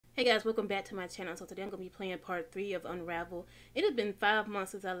Hey guys, welcome back to my channel. So today I'm going to be playing part 3 of Unravel. It has been 5 months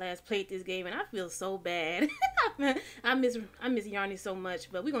since I last played this game and I feel so bad. I miss Yarny so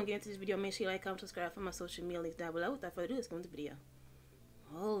much, but we're going to get into this video. Make sure you like, comment, subscribe for my social media links down below. Without further ado, let's go into the video.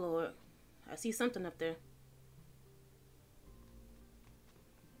 Oh Lord, I see something up there.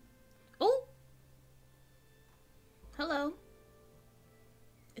 Oh! Hello.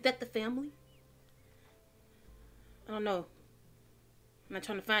 Is that the family? I don't know. I'm not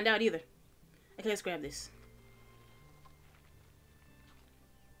trying to find out either. Okay, let's grab this.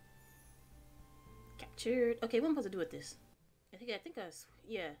 Captured. Okay, what am I supposed to do with this?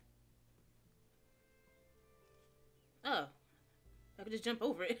 Yeah. Oh. I could just jump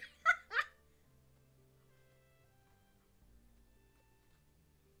over it.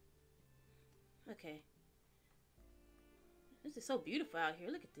 Okay. This is so beautiful out here.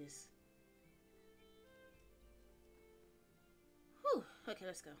 Look at this. Whew. Okay,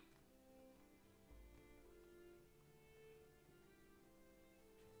 let's go.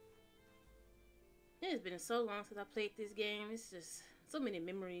 It has been so long since I played this game. It's just so many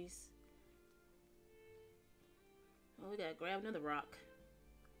memories. Oh, we gotta grab another rock.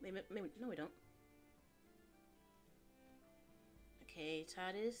 Maybe no, we don't. Okay,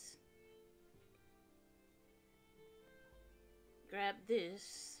 tie this. Grab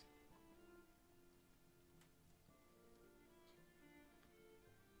this.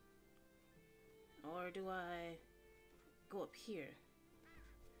 Or do I go up here?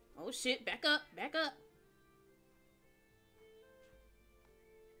 Oh shit, back up, back up.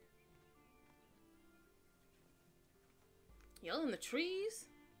 Y'all in the trees?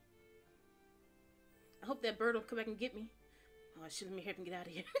 I hope that bird don't come back and get me. Oh shit, let me hurry up and get out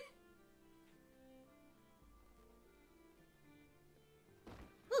of here.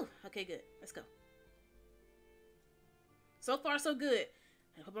 Whew, okay, good. Let's go. So far, so good.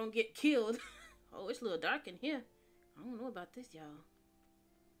 I hope I don't get killed. Oh, it's a little dark in here. I don't know about this, y'all.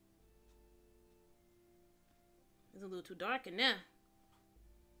 It's a little too dark in there.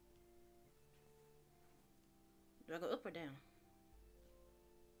 Do I go up or down?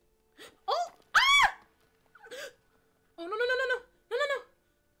 Oh! Ah! Oh, no, no, no, no, no. No, no, no.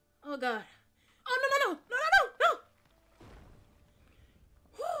 Oh, God. Oh, no, no, no. No, no, no, no.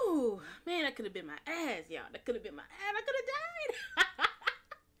 Whew. Man, that could have been my ass, y'all. That could have been my ass. I could have died.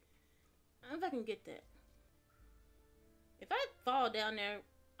 I don't know if I can get that. If I fall down there,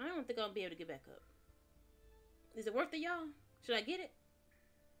 I don't think I'll be able to get back up. Is it worth it, y'all? Should I get it?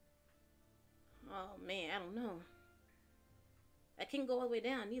 Oh, man, I don't know. I can't go all the way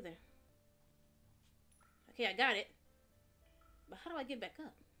down, either. Okay, I got it. But how do I get back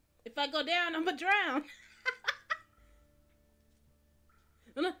up? If I go down, I'm gonna drown.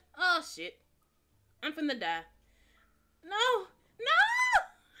 Oh, shit. I'm finna die. No! No!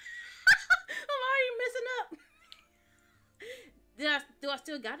 I'm already messing up. Do I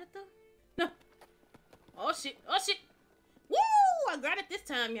still got it, though? No. Oh, shit. Oh, shit. Woo! I got it this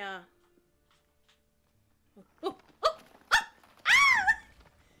time, y'all. Oh, oh, oh,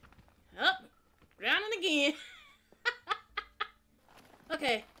 ah! Up. Drowning again.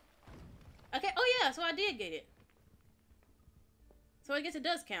 Okay. Okay. Oh, yeah. So I did get it. So I guess it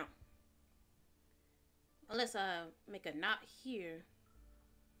does count. Unless I make a knot here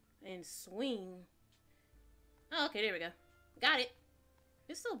and swing. Oh, okay. There we go. Got it.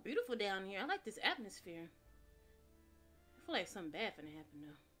 It's so beautiful down here. I like this atmosphere. I feel like something bad finna happen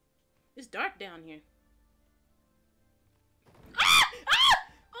though. It's dark down here. Ah! Ah!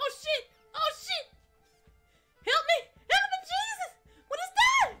 Oh shit! Oh shit! Help me! Help me, Jesus! What is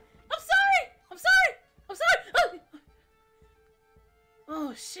that? I'm sorry! I'm sorry! I'm sorry! Oh,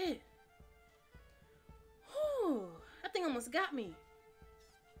 oh shit! Whew. That thing almost got me.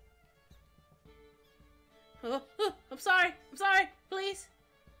 Oh, oh, I'm sorry. I'm sorry. Please.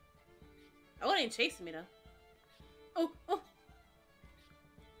 Oh, it ain't chasing me though. Oh, oh.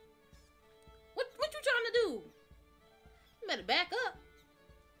 What you trying to do? You better back up.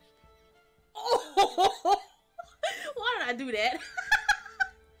 Oh, why did I do that?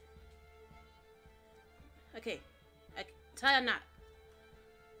 Okay, tie a knot.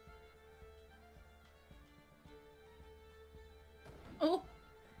 Oh,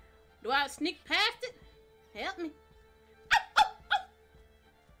 do I sneak past it? Help me.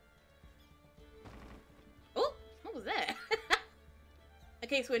 Oh, what was that?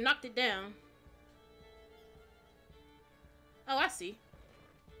 Okay, so it knocked it down. Oh, I see.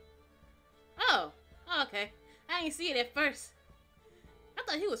 Oh, okay. I didn't see it at first. I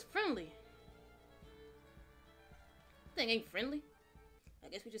thought he was friendly. Thing ain't friendly. I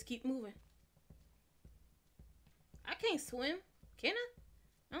guess we just keep moving. I can't swim. Can I?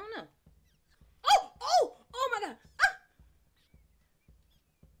 I don't know.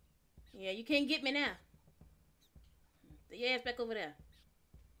 Yeah, you can't get me now. Get your ass back over there.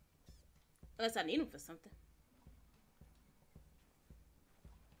 Unless I need him for something.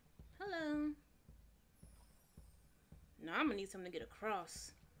 Hello. No, I'm gonna need something to get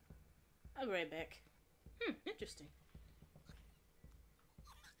across. I'll be right back. Interesting.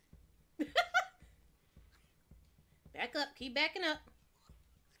 Back up. Keep backing up.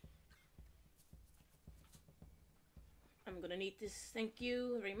 I'm gonna need this. Thank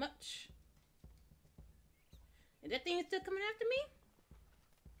you very much. Is that thing still coming after me?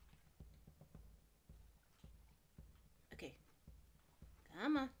 Okay.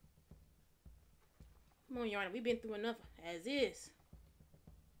 Come on. Come on, Yarny. We've been through enough as is.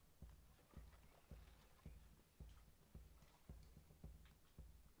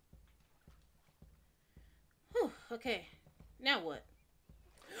 Whew, okay. Now what?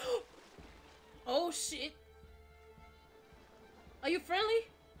 Oh, shit. Are you friendly?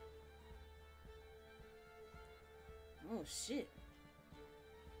 Oh, shit.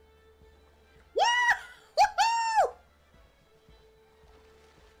 Woo!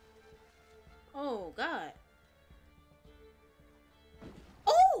 Oh, God.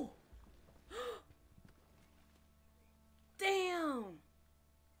 Oh! Damn.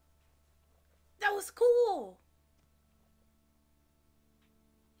 That was cool.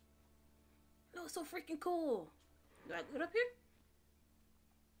 That was so freaking cool. Do I get up here?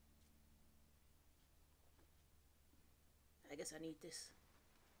 I guess I need this.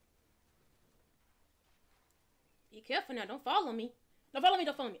 Be careful now. Don't follow me. Don't follow me.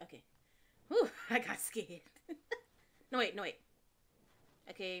 Don't follow me. Okay. Whew, I got scared. No, wait. No, wait.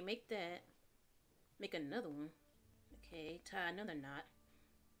 Okay, make that. Make another one. Okay, tie another knot.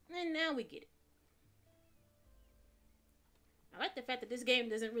 And now we get it. I like the fact that this game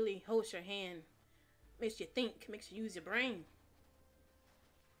doesn't really hold your hand. Makes you think. Makes you use your brain.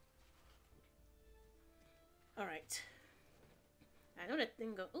 Alright. I know that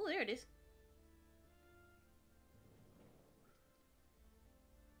thing go. Oh, there it is.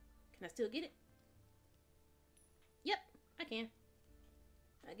 Can I still get it? Yep, I can.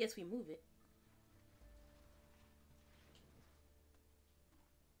 I guess we move it.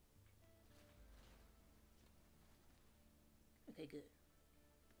 Okay, good.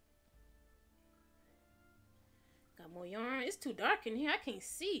 Got more yarn. It's too dark in here. I can't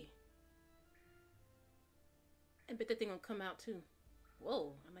see. I bet that thing gonna come out too.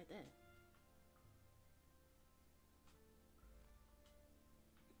 Whoa, I like that.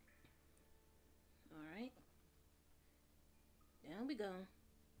 Alright. Down we go.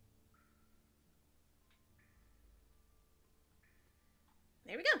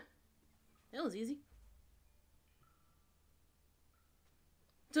 There we go. That was easy.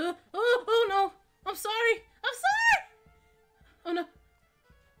 Oh no! I'm sorry! I'm sorry! Oh no.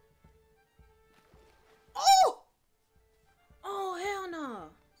 Oh! Oh, hell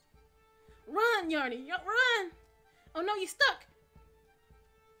no. Run, Yarny. Run! Oh no, you stuck.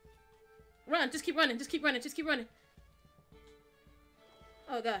 Run. Just keep running. Just keep running. Just keep running.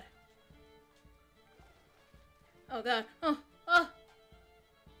 Oh, God. Oh, God. Oh. Oh.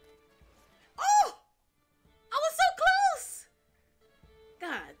 Oh! I was so close!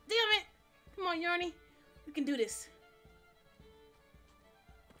 God damn it. Come on, Yarny. We can do this.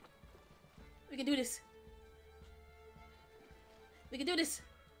 We can do this. We can do this.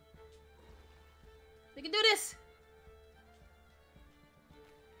 We can do this.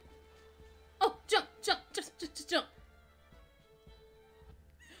 Oh, jump, jump, just jump.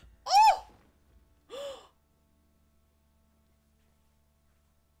 Oh!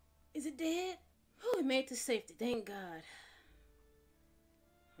 Is it dead? Oh, we made it to safety. Thank God.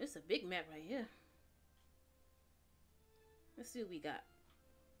 It's a big map right here. Let's see what we got.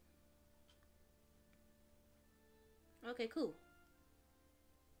 Okay, cool.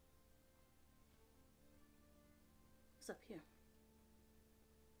 What's up here?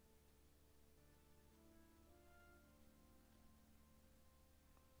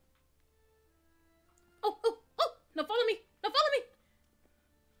 Oh! No, follow me! No, follow me!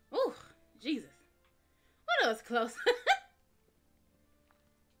 Oh, Jesus. Oh, that was close.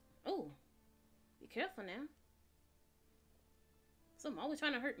 Oh, be careful now. Something always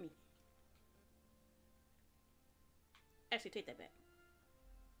trying to hurt me. Actually, take that back.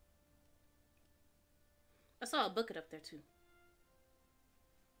 I saw a bucket up there too.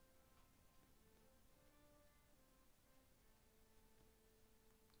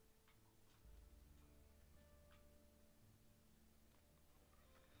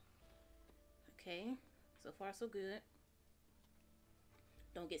 Okay, so far so good.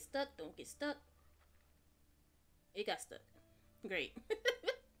 Don't get stuck, don't get stuck. It got stuck. Great.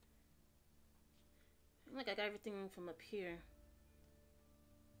 Like I got everything from up here.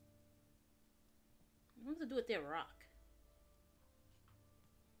 What to do with that rock?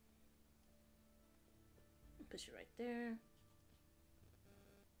 Put you right there.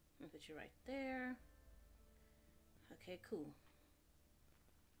 Put you right there. Okay, cool.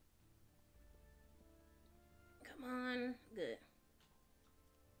 Come on. Good.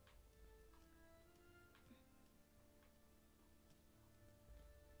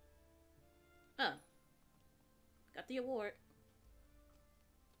 Oh. Got the award.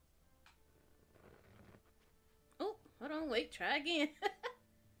 Oh, hold on. Wait. Try again.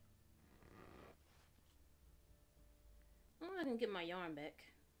 Oh, I can get my yarn back.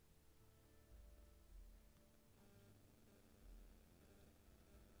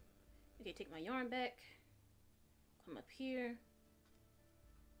 Okay, take my yarn back. Come up here.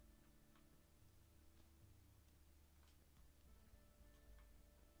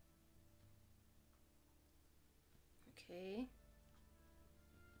 Okay.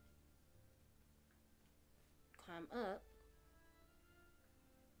 Climb up.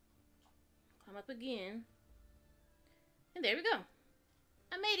 Climb up again. And there we go.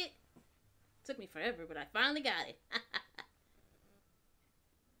 I made it. Took me forever, but I finally got it.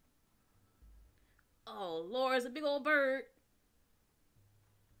 Oh, Lord, it's a big old bird.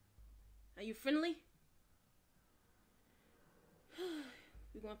 Are you friendly?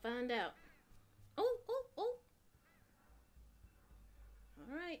 We're gonna find out. Oh, oh, oh.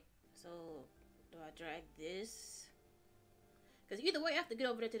 Alright. So, do I drag this? Because either way, I have to get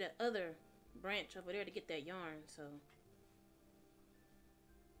over there to that other branch over there to get that yarn, so.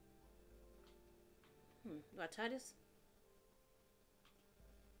 Do I tie this?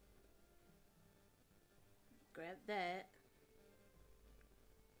 Grab that.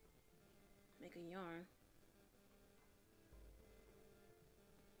 Make a yarn.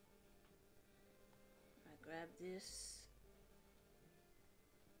 I grab this.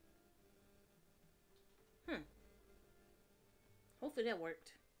 Hopefully that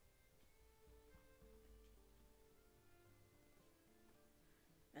worked.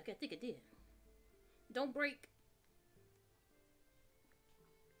 Okay, I think it did. Don't break.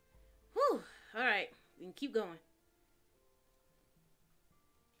 Whew. Alright, we can keep going.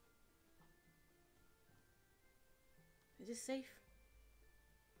 Is this safe?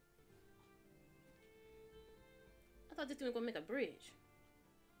 I thought this thing was gonna make a bridge.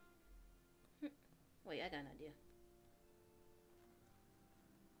 Wait, I got an idea.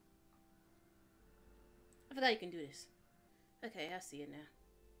 I forgot you can do this. Okay, I see it now.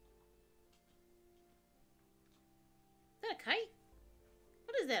 Is that a kite?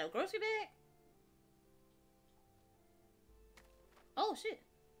 What is that, a grocery bag? Oh, shit.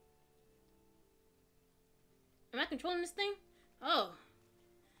 Am I controlling this thing? Oh.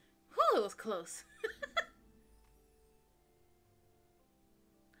 Whew, it was close.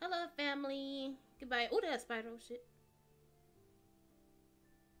 Hello, family. Goodbye. Oh, that's spider. Oh, shit.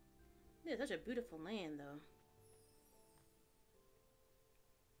 This is such a beautiful land, though.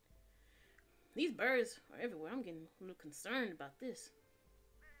 These birds are everywhere. I'm getting a little concerned about this.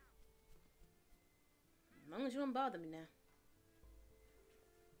 As long as you don't bother me now.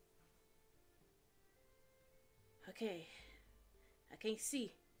 Okay. I can't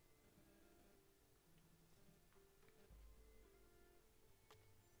see.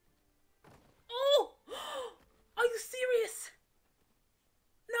 Oh! Are you serious?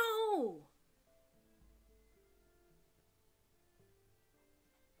 No!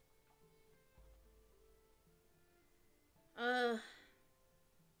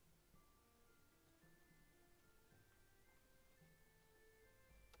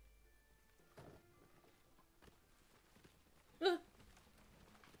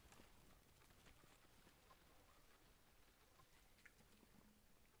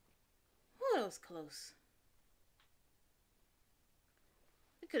 That was close.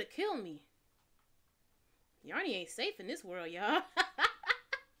 It could have killed me. Yarny ain't safe in this world, y'all.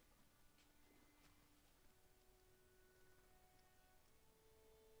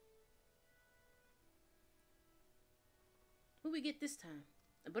 What we get this time?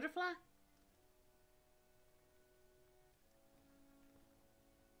 A butterfly?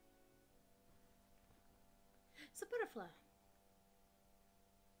 It's a butterfly.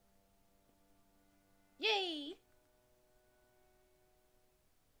 Yay!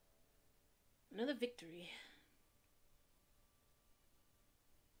 Another victory.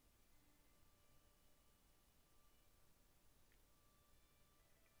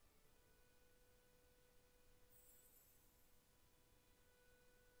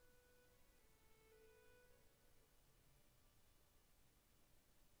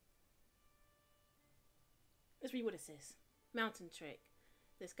 Let's read what it says. Mountain trek.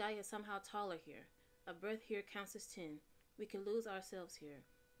 The sky is somehow taller here. A breath here counts as 10. We can lose ourselves here,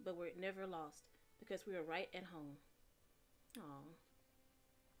 but we're never lost because we are right at home. Aww.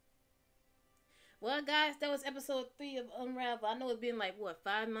 Well, guys, that was episode 3 of Unravel. I know it's been like, what,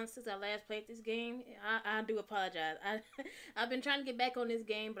 5 months since I last played this game. I do apologize. I've been trying to get back on this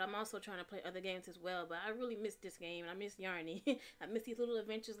game, but I'm also trying to play other games as well. But I really miss this game, and I miss Yarny. I miss these little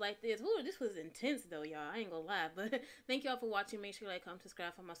adventures like this. Ooh, this was intense, though, y'all. I ain't gonna lie. But thank y'all for watching. Make sure you like, comment,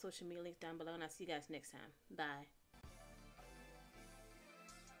 subscribe for my social media links down below, and I'll see you guys next time. Bye.